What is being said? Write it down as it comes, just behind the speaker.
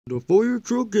The fire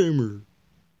truck gamer.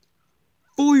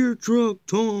 Fire truck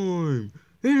time!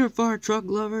 Hey there, fire truck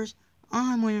lovers.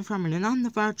 I'm William Furman, and I'm the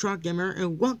fire truck gamer,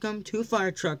 and welcome to Fire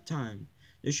Truck Time,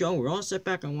 the show where I'll sit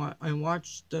back and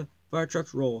watch the fire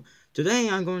trucks roll. Today,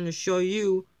 I'm going to show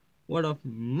you one of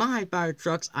my fire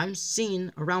trucks I'm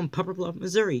seeing around Poplar Bluff,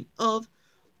 Missouri, of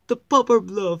the Poplar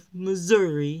Bluff,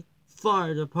 Missouri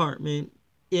Fire Department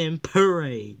in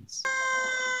parades.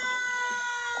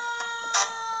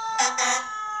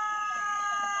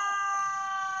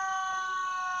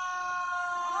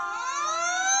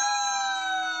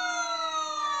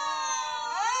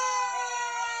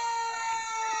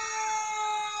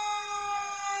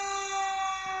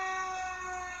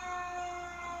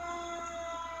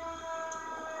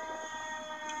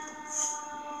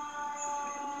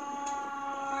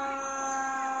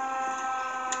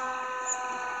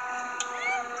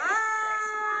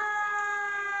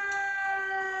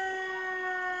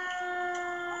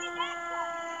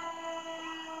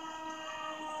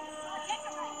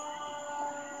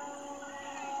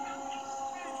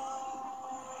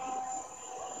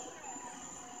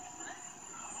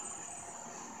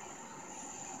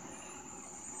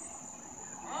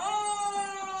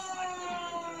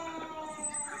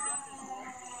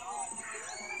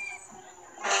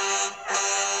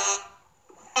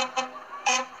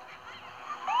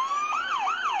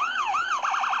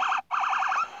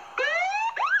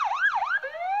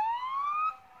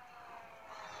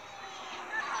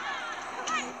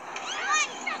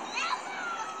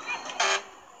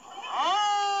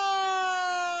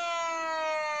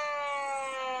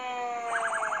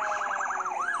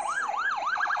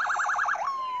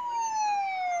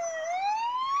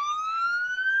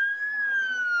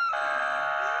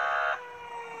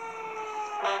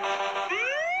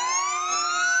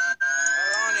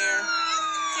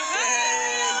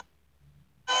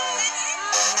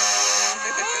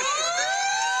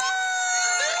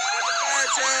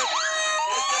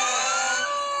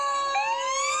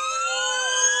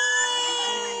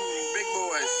 Big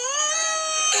boys.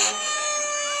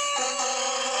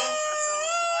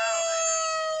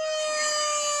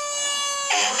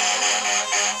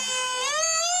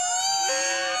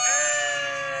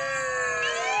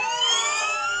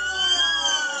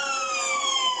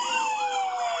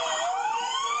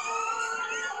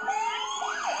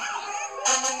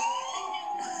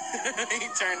 He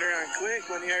turned around quick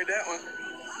when he heard that one.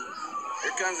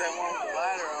 Here comes that one with the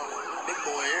ladder on it. Big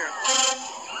boy here.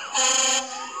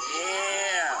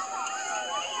 Yeah.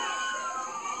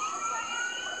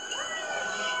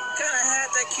 What kind of hat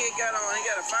that kid got on? He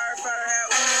got a firefighter hat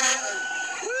on.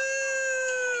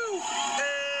 Woo!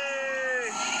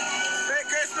 Hey! Merry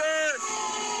Christmas!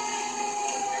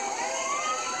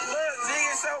 Look,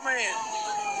 Ziggy Snowman.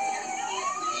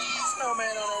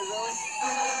 Snowman on there, Zoe.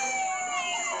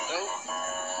 Nope.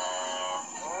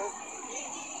 Oh.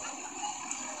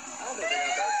 I don't think they're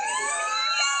gonna dark candy out.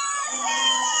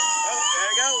 Oh, there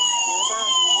you go. Cool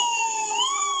song.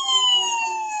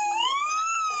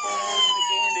 The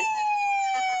candy.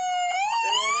 They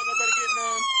won't let nobody get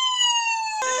none.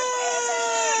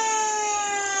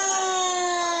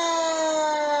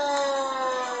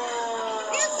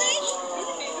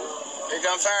 Here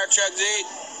comes fire truck, Z.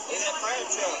 Hey, that fire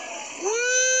truck.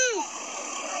 Woo!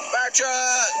 Fire truck!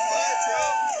 Fire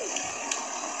truck!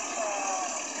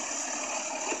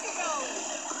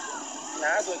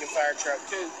 Nice looking fire truck,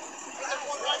 too. That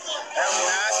was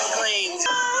nice and clean.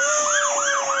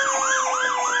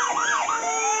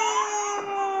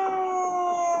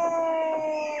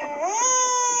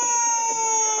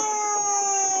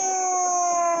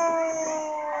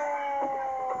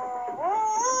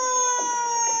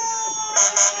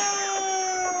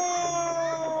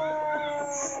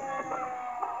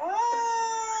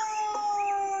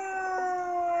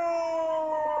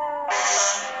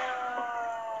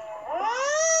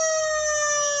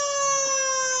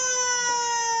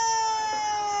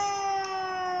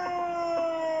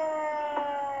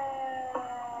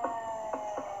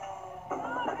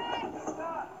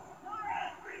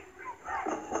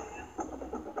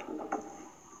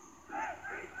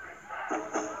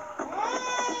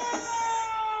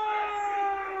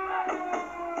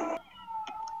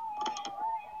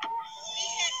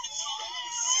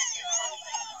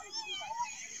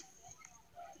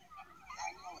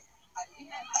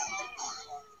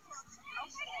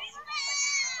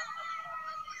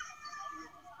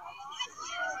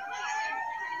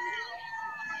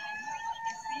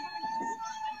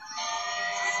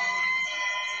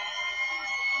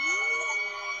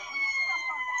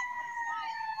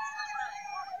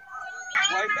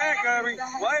 Wave back, Irving.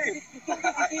 Wave.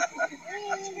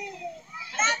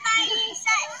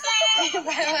 That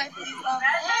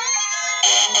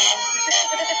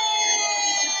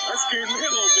scared me a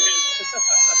little bit.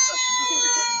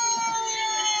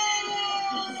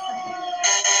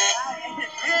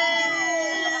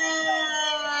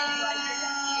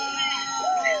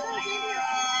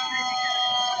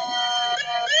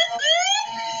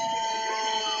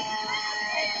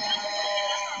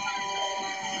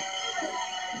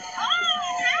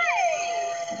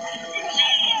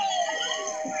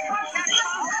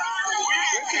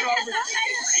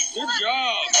 Good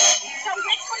job. So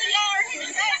which one of y'all are his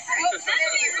best?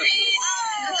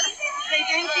 Say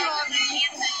thank you, Aubrey.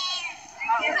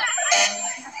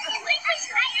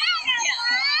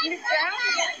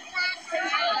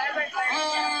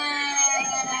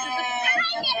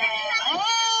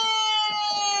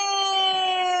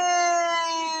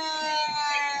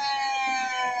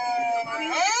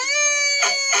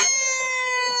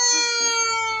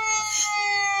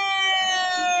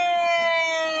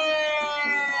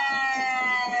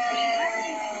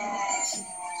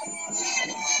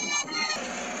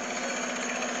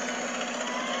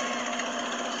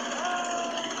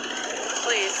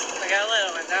 Please, we got a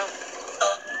little one. Don't.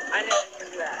 I didn't do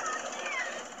that.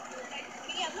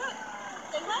 Yeah, look.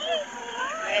 Say hi.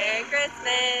 Merry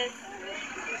Christmas.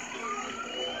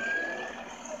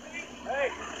 Hey.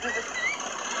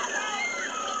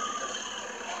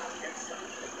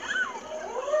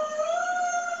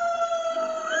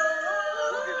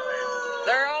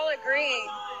 They're all agreeing.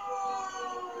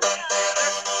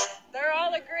 They're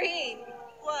all agreeing.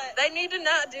 What? They need to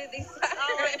not do these sirens.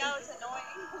 Oh, I know, it's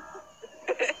annoying.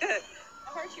 It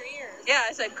hurts your ears. Yeah,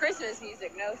 I said Christmas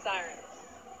music, no sirens.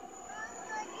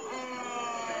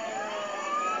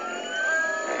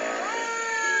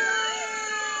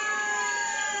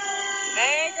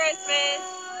 Merry Christmas.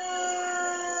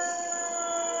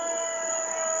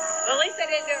 Well, at least I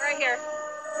didn't do it right here.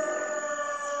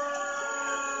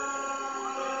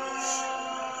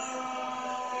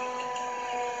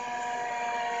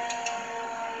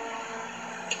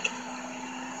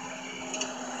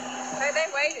 Hey, they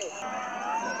waited.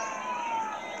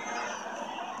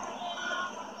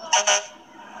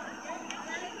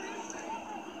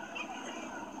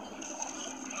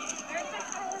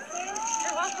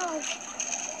 You're welcome.